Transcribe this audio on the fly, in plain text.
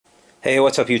Hey,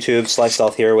 what's up YouTube?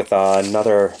 Stealth here with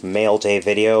another mail day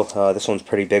video. This one's a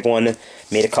pretty big one.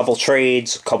 Made a couple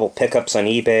trades, a couple pickups on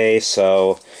eBay,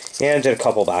 and did a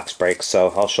couple box breaks, so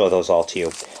I'll show those all to you.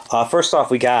 First off,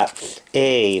 from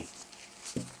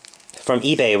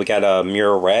eBay, we got a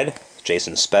Mirror Red,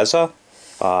 Jason Spezza.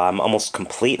 I'm almost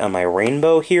complete on my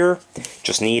rainbow here.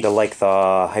 Just need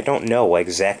I don't know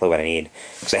exactly what I need.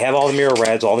 Because I have all the Mirror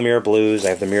Reds, all the Mirror Blues, I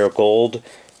have the Mirror Gold,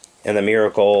 and the Mirror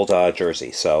Gold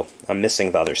jersey, so I'm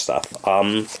missing the other stuff.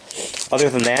 Other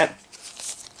than that,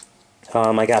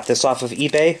 I got this off of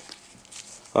eBay.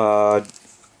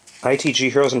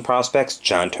 ITG Heroes and Prospects,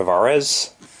 John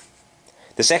Tavares.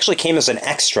 This actually came as an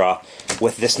extra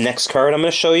with this next card I'm going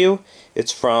to show you.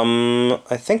 It's from,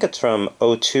 I think it's from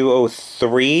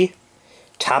 0203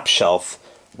 Top Shelf.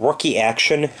 Rookie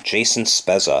Action, Jason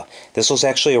Spezza. This was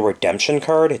actually a redemption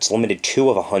card. It's limited 2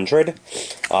 of 100.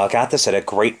 Got this at a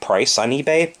great price on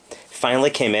eBay. Finally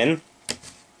came in.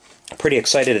 Pretty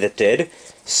excited it did.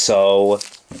 So,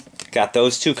 got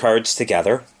those two cards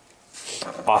together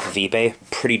off of eBay.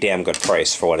 Pretty damn good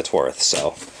price for what it's worth.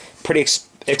 So, pretty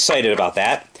excited about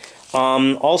that.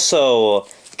 Also,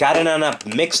 got it on a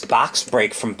mixed box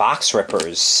break from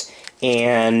Boxrippers.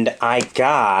 And I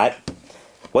got...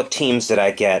 What teams did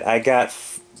I get? I got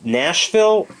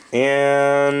Nashville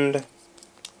and...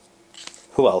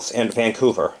 who else? And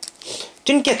Vancouver.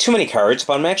 Didn't get too many cards,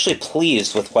 but I'm actually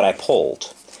pleased with what I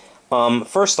pulled.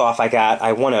 First off,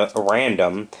 I won a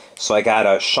random, so I got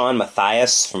a Sean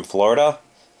Matthias from Florida,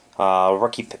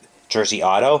 rookie jersey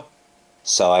auto.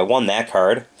 So I won that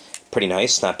card. Pretty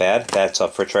nice, not bad. That's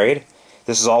up for trade.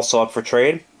 This is also up for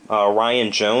trade.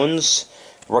 Ryan Jones,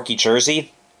 rookie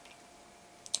jersey.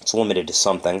 It's limited to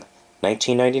something.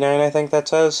 $19.99, I think that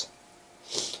says.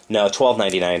 No,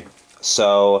 $12.99.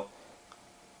 So,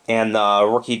 and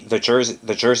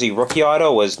the jersey rookie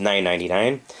auto was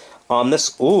 $9.99.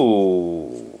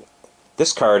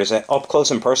 This card is up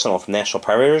close and personal from National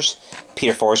Predators,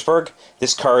 Peter Forsberg.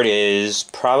 This card is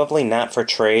probably not for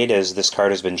trade, as this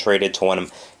card has been traded to one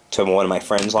of my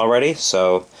friends already.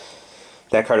 So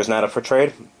that card is not up for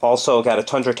trade. Also got a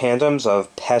Tundra Tandems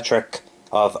of Patrick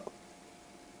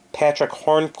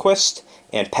Hornquist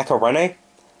and Pekka Rinne,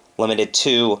 limited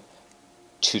to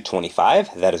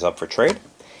 225. That is up for trade.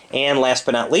 And last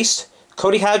but not least,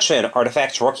 Cody Hodgson,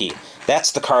 Artifacts Rookie.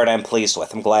 That's the card I'm pleased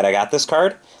with. I'm glad I got this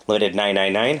card. Limited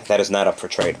 $9.99. That is not up for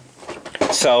trade.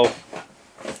 So,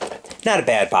 not a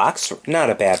bad box. Not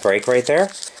a bad break right there.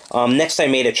 Next I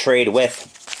made a trade with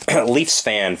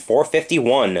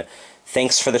Leafsfan451.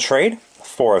 Thanks for the trade.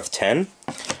 4 of 10.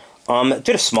 Did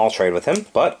a small trade with him,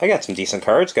 but I got some decent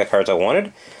cards. Got cards I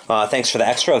wanted. Thanks for the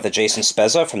extra of the Jason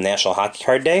Spezza from National Hockey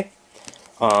Card Day.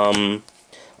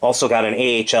 Also got an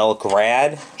AHL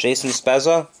grad Jason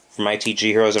Spezza from ITG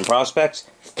Heroes and Prospects.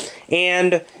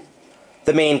 And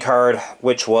the main card,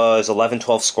 which was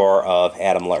 11-12 score of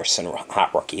Adam Larson,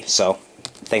 hot rookie. So,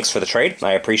 thanks for the trade.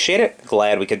 I appreciate it.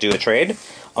 Glad we could do a trade.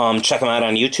 Check him out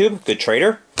on YouTube. Good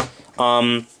trader.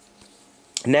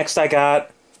 Next I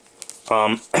got...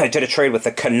 I did a trade with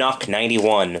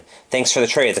TheCanuck91. Thanks for the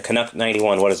trade,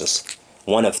 TheCanuck91. What is this?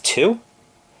 1 of 2?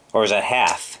 Or is that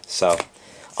half? So,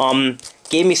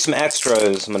 gave me some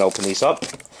extras. I'm going to open these up.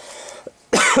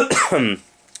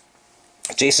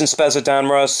 Jason Spezza,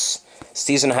 Donruss.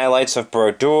 Season highlights of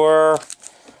Brodeur.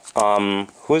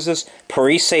 Who is this?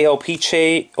 Parise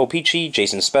Opeachy.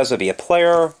 Jason Spezza, be a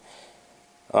player.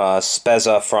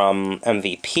 Spezza from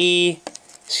MVP.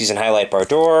 Season highlight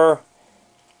Brodeur.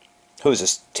 Who is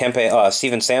this?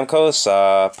 Steven Stamkos,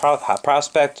 hot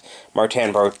prospect.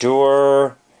 Martin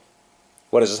Brodeur.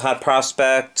 What is this? Hot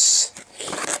prospects.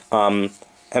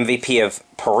 MVP of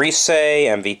Parise.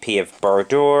 MVP of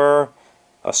Brodeur.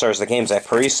 Stars of the game, Zach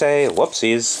Parise.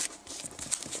 Whoopsies.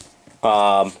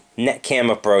 Net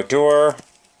cam of Brodeur.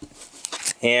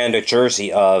 And a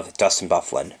jersey of Dustin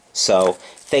Byfuglien. So,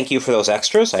 thank you for those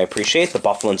extras. I appreciate it. The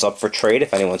Byfuglien's up for trade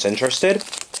if anyone's interested.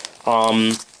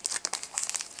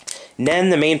 Then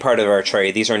the main part of our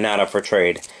trade, these are not up for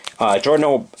trade.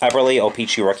 Jordan Eberle,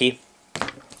 Opeachy rookie.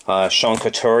 Sean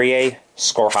Couturier,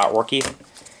 score hot rookie.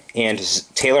 And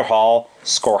Taylor Hall,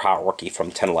 score hot rookie from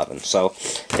 10-11. So,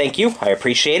 thank you. I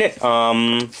appreciate it.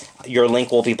 Your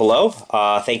link will be below.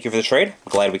 Thank you for the trade.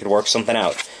 Glad we could work something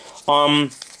out.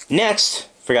 Next,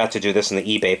 forgot to do this in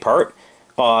the eBay part.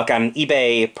 Got an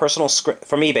eBay personal script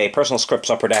from eBay, personal scripts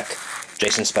upper deck,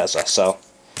 Jason Spezza. So,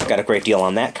 got a great deal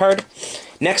on that card.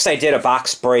 Next, I did a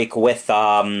box break with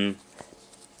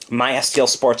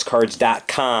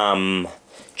mystlsportscards.com.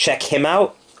 Check him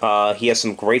out. He has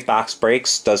some great box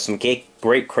breaks, does some great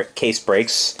case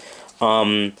breaks.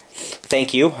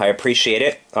 Thank you. I appreciate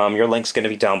it. Your link's going to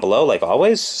be down below, like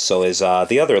always. So is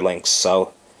the other links.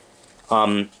 So,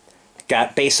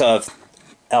 got base of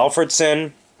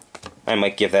Alfredson. I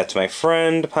might give that to my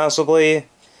friend, possibly.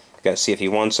 Got to see if he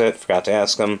wants it. Forgot to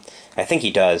ask him. I think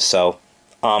he does. So,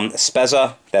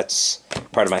 Spezza. That's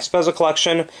part of my Spezza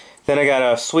collection. Then I got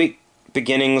a Sweet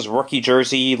Beginnings rookie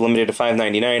jersey, limited to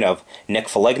 $5.99 of Nick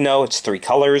Foligno. It's 3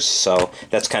 colors, so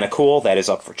that's kind of cool. That is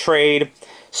up for trade.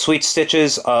 Sweet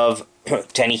Stitches of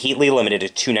Denny Heatley, limited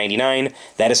to $2.99.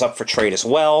 That is up for trade as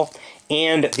well.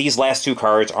 And these last 2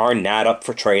 cards are not up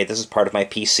for trade. This is part of my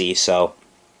PC, so...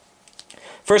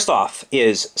 First off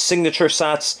is Signature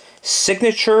Shots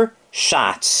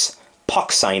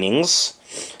puck signings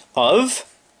of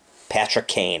Patrick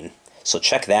Kane. So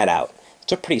check that out.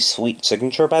 It's a pretty sweet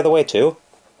signature, by the way, too.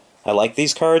 I like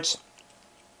these cards.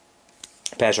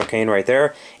 Patrick Kane right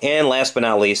there. And last but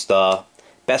not least, the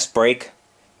best break.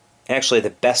 Actually, the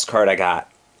best card I got.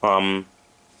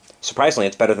 Surprisingly,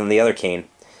 it's better than the other Kane.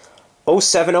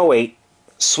 0708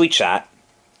 Sweet Shot.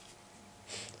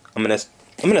 I'm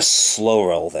gonna slow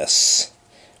roll this.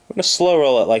 I'm gonna slow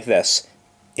roll it like this.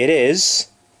 It is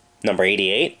number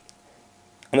 88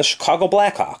 on the Chicago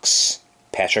Blackhawks,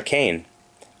 Patrick Kane.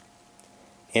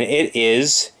 And it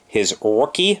is his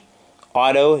rookie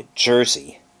auto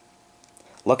jersey.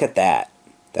 Look at that.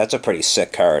 That's a pretty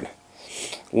sick card.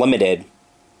 Limited.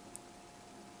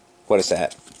 What is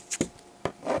that?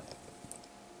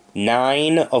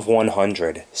 9 of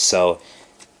 100. So,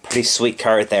 pretty sweet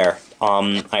card there.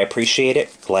 I appreciate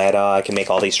it. Glad I can make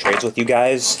all these trades with you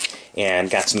guys. And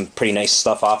got some pretty nice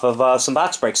stuff off of some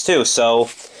box breaks too. So,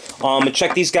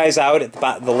 check these guys out.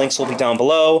 The links will be down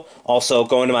below. Also,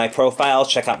 go into my profile,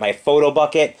 check out my photo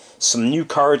bucket. Some new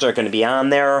cards are going to be on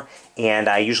there. And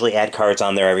I usually add cards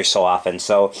on there every so often.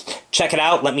 So, check it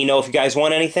out. Let me know if you guys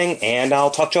want anything. And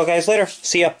I'll talk to you guys later.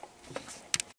 See ya.